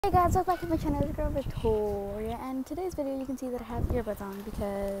Hey guys, welcome back to my channel. It's your girl Victoria, and today's video you can see that I have earbuds on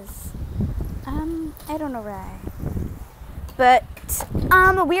because I don't know why. But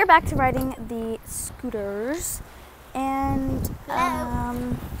we are back to riding the scooters, and yeah,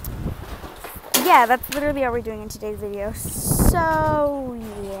 that's literally all we're doing in today's video. So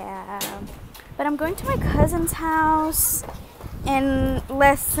yeah, but I'm going to my cousin's house in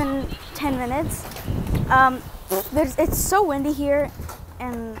less than 10 minutes. It's so windy here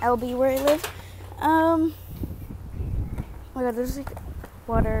in LB where I live. Oh my god, there's like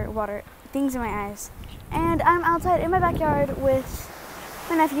water things in my eyes. And I'm outside in my backyard with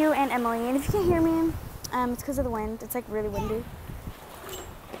my nephew and Emily. And if you can hear me, it's because of the wind. It's like really windy.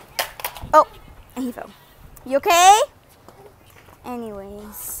 Oh, and he fell. You okay?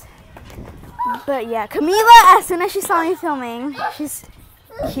 Anyways. But yeah, Camila, as soon as she saw me filming, she's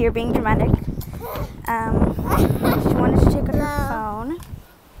here being dramatic. She wanted to take out her phone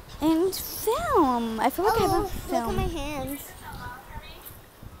and film. I feel like I haven't filmed. Look at my hands.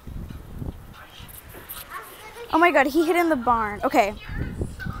 Oh my god, he hid in the barn. Okay,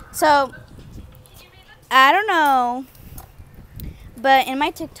 so I don't know, but in my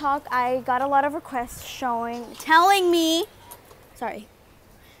TikTok, I got a lot of requests telling me,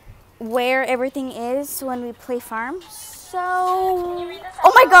 where everything is when we play farm. So,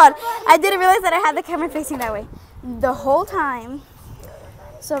 oh my god, I didn't realize that I had the camera facing that way the whole time.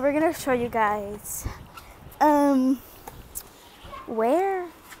 So we're gonna show you guys where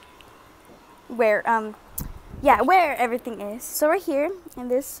everything is. So right here in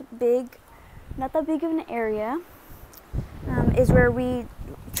this big, not that big of an area, is where we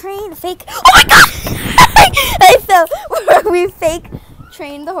train fake. Oh my god! I fell. Where we fake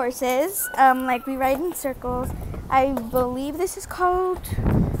train the horses. Like we ride in circles. I believe this is called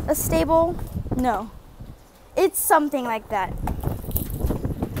a stable. No, it's something like that.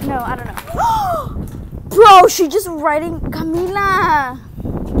 No, I don't know. Bro, she just riding. Camila,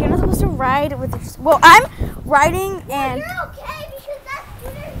 you're not supposed to ride with your. Well, I'm riding and. You're okay because that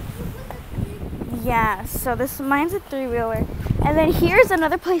scooter is Yeah, so mine's a 3-wheeler. And then here's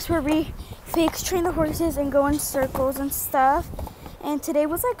another place where we fake train the horses and go in circles and stuff. And today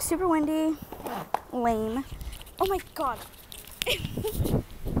was like super windy. Lame. Oh my god.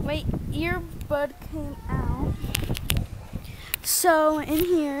 My earbud came out. So in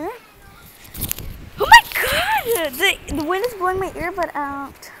here. Oh my god! The wind is blowing my earbud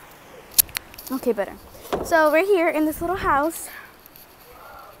out. Okay, better. So right here in this little house,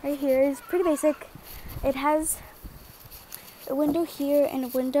 right here is pretty basic. It has a window here and a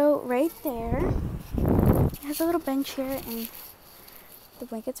window right there. It has a little bench here and the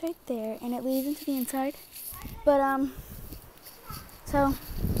blanket's right there, and it leads into the inside. But so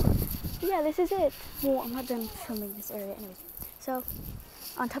yeah, this is it. Well, I'm not done filming this area anyways. So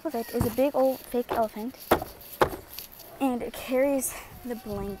on top of it is a big old fake elephant, and it carries the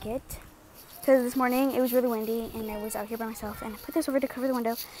blanket. Because this morning it was really windy and I was out here by myself, and I put this over to cover the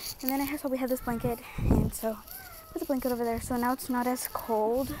window, and then I probably had this blanket, and so put the blanket over there, so now it's not as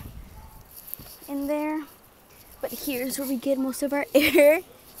cold in there. But here's where we get most of our air,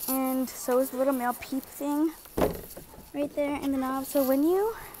 and so is the little male peep thing right there in the knob. So when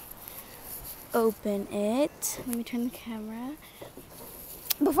you open it, let me turn the camera.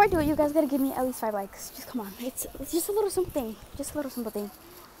 Before I do it, you guys gotta give me at least 5 likes. Just come on, it's just a little something, just a little simple thing.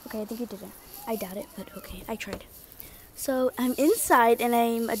 Okay, I think you didn't. I doubt it, but okay, I tried. So I'm inside and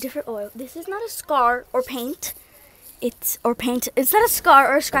I'm a different oil. This is not a scar or paint. It's not a scar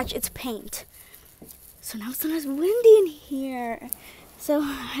or a scratch, it's paint. So now it's not as windy in here. So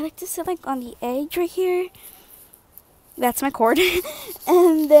I like to sit like on the edge right here. That's my cord.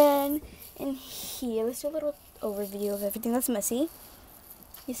 And then in here, let's do a little overview of everything that's messy.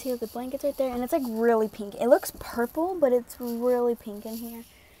 You see the blankets right there, and it's like really pink. It looks purple, but it's really pink in here.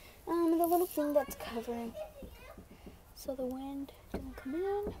 The little thing that's covering, so the wind doesn't come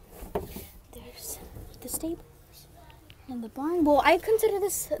in. There's the stables and the barn. Well, I consider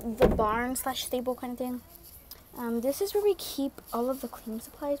this the barn / stable kind of thing. This is where we keep all of the cleaning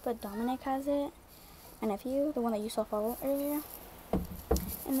supplies, but Dominic has it. My nephew, the one that you saw follow earlier.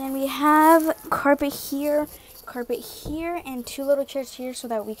 And then we have carpet here, and 2 little chairs here so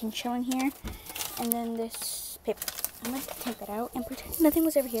that we can chill in here. And then this paper. I'm going to take that out and pretend nothing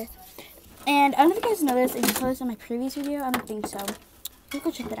was ever here. And I don't know if you guys know this. If you saw this in my previous video, I don't think so. You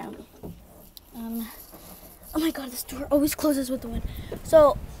go check that out. Oh my god, this door always closes with the wind.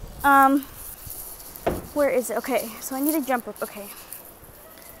 So, where is it? Okay, so I need a jump rope. Okay.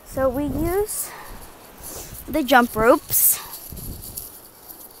 So we use the jump ropes.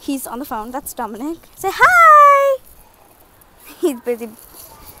 He's on the phone. That's Dominic. Say hi! He's busy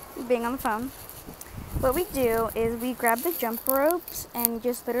being on the phone. What we do is we grab the jump ropes and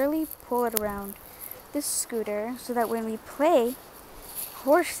just literally pull it around this scooter so that when we play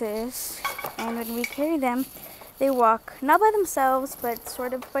horses and when we carry them, they walk not by themselves but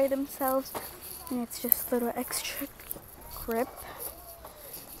sort of by themselves, and it's just a little extra grip.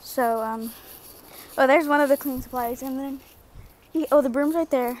 So oh, there's one of the clean supplies, and then oh, the broom's right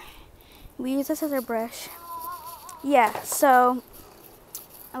there. We use this as our brush. Yeah, so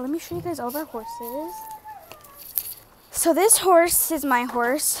let me show you guys all of our horses. So this horse is my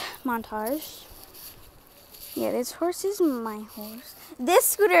horse. Montage. Yeah, this horse is my horse. This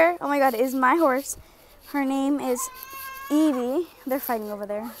scooter, oh my god, is my horse. Her name is Evie. They're fighting over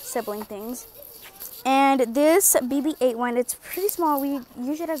there, sibling things. And this BB-8 one, it's pretty small. We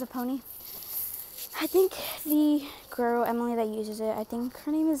use it as a pony. I think the girl, Emily, that uses it, I think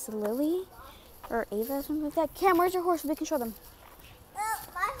her name is Lily or Ava or something like that. Cam, where's your horse so we can show them?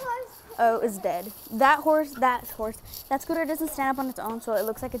 My horse. Oh, it's dead. That that scooter doesn't stand up on its own, so it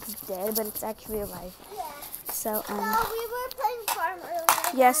looks like it's dead, but it's actually alive. Yeah. So, we were playing farm earlier.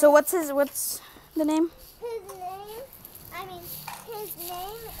 yeah, so what's the name? His name is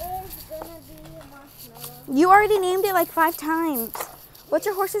gonna be Marshmallow. You already named it like 5 times. What's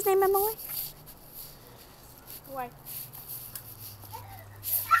your horse's name, Emily? Why?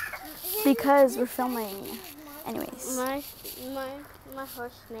 Because we're filming. Anyways. My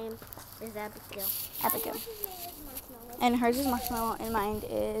horse name is Abigail. Abigail. And hers is Marshmallow, and mine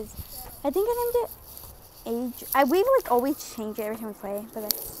is, I think I named it Age. We like always change it every time we play, but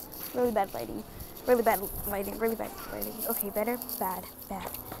that's really bad lighting. Really bad lighting. Really bad lighting. Okay, better, bad, bad.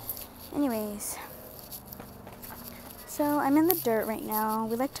 Anyways. So I'm in the dirt right now.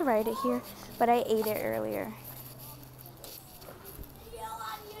 We like to ride it here, but I ate it earlier.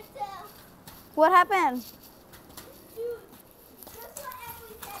 What happened?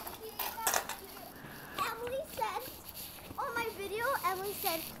 Emily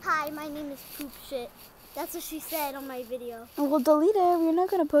said, "Hi, my name is Poop Shit." That's what she said on my video. We'll delete it. We're not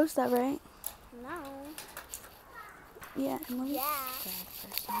gonna post that, right? No. Yeah, Emily.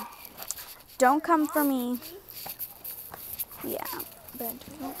 Yeah. Don't come for me. Yeah, but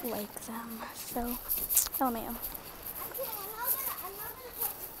I don't like them. So, LMAO.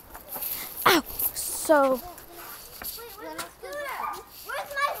 Ow! So. Where's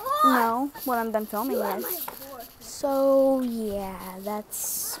my horse? No, when I'm done filming, yes. So yeah,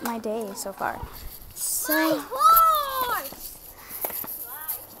 that's my day so far.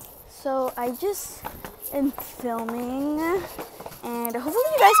 So I just am filming, and hopefully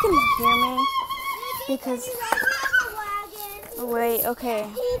you guys can hear me because. Wait, okay.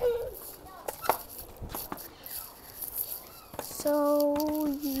 So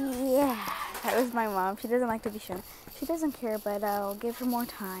yeah, that was my mom. She doesn't like to be shown. She doesn't care, but I'll give her more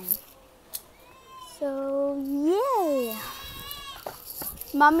time. So, yay!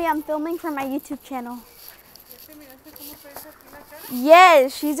 Mommy, I'm filming for my YouTube channel.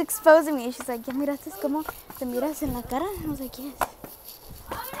 Yes, she's exposing me. She's like, ¿Ya miraste cómo te miras en la cara? I was like, yes.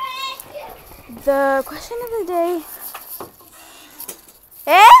 The question of the day.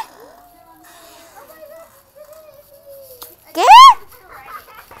 ¿Eh? ¿Qué?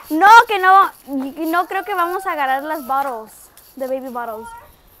 No, que no. No creo que vamos a agarrar las bottles, the baby bottles.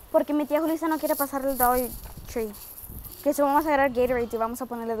 Porque mi tía Julissa no quiere pasar el Dollar Tree. Que so vamos a agarrar Gatorade y vamos a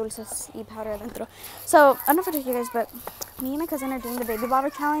ponerle dulces y powder adentro. So, I don't know if I told you guys, but me and my cousin are doing the baby bottle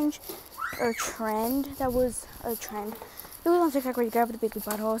challenge. Or trend. That was a trend. It was on TikTok where you grab the baby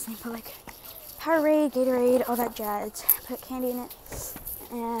bottles and you put like Powerade, Gatorade, all that jazz. Put candy in it.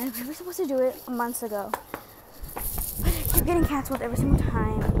 And we were supposed to do it months ago. But it kept getting canceled every single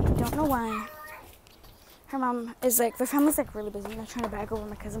time. Don't know why. Her mom is like, their family's like really busy. They're trying to bag over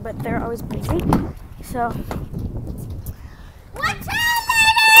my cousin, but they're always busy. So, what's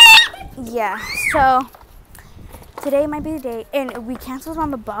happening? Yeah. So today might be the day, and we canceled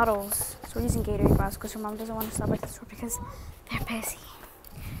on the bottles. So we're using Gatorade bottles because her mom doesn't want to stop at the store because they're busy.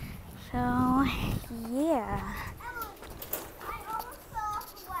 So yeah.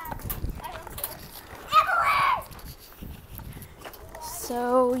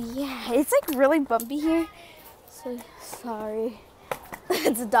 So yeah, it's like really bumpy here. So sorry.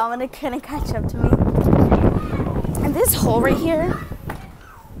 It's Dominic gonna catch up to me. And this hole right here.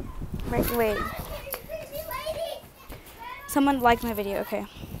 Wait. Someone liked my video, okay.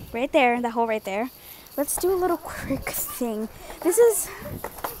 Right there, that hole right there. Let's do a little quick thing. This is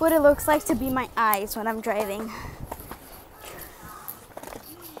what it looks like to be my eyes when I'm driving.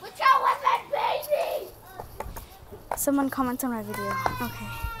 Watch out with that baby! Someone comments on my video. Okay.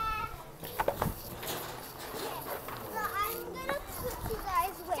 So I'm gonna put you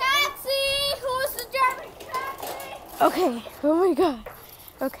guys with Okay. Oh my god.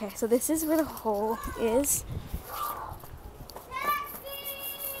 Okay, so this is where the hole is.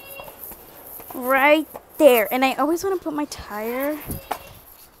 Right there. And I always want to put my tire.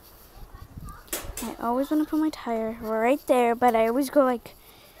 Right there, but I always go like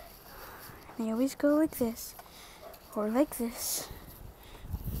this or like this.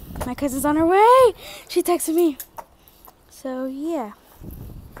 My cousin's on her way. She texted me. So yeah,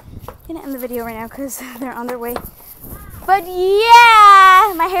 I'm gonna end the video right now because they're on their way. But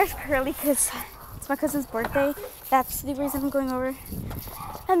yeah, my hair's curly because it's my cousin's birthday. That's the reason I'm going over.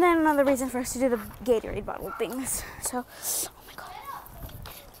 And then another reason for us to do the Gatorade bottle things. So, oh my god.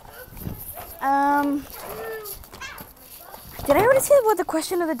 Did I already say what the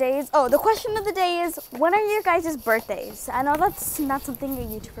question of the day is? Oh, the question of the day is, when are your guys' birthdays? I know that's not something a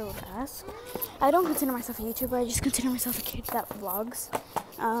YouTuber would ask. I don't consider myself a YouTuber. I just consider myself a kid that vlogs.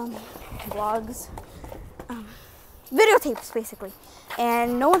 Videotapes, basically.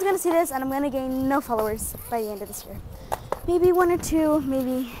 And no one's going to see this, and I'm going to gain no followers by the end of this year. Maybe 1 or 2,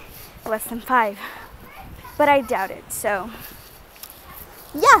 maybe less than 5. But I doubt it, so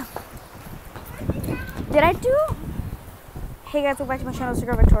yeah. Did I do... Hey guys, welcome back to my channel, it's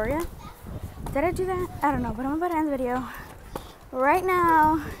your girl Victoria. Did I do that? I don't know, but I'm about to end the video right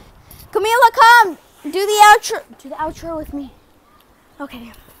now. Camila, come! Do the outro. Do the outro with me.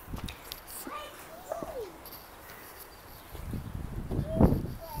 Okay.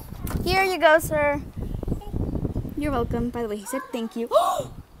 Here you go, sir. You're welcome. By the way, he said thank you.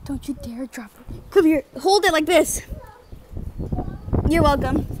 Don't you dare drop it. Come here. Hold it like this. You're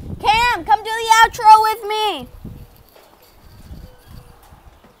welcome. Cam, come do the outro with me.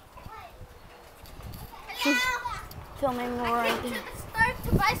 She's filming right now. Start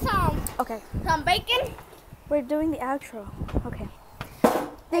to buy some bacon. We're doing the outro. Okay.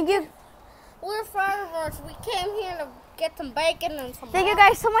 Thank you. We're farmers. We came here to get some bacon and some. Thank you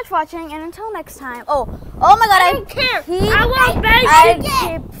guys so much for watching, and until next time. Oh my God! I don't care. I want bacon. I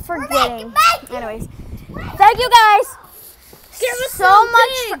keep forgetting. Anyways, thank you guys so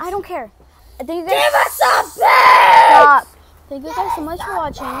much. I don't care. Thank you guys. Give us some pigs. Stop. Thank you guys so much for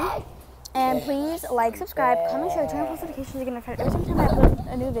watching. And please like, subscribe, comment, share, turn on post notifications. You're gonna notified every time I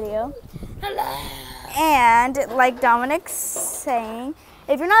upload a new video. Hello. And like Dominic's saying,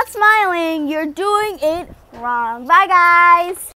 if you're not smiling, you're doing it wrong. Bye guys.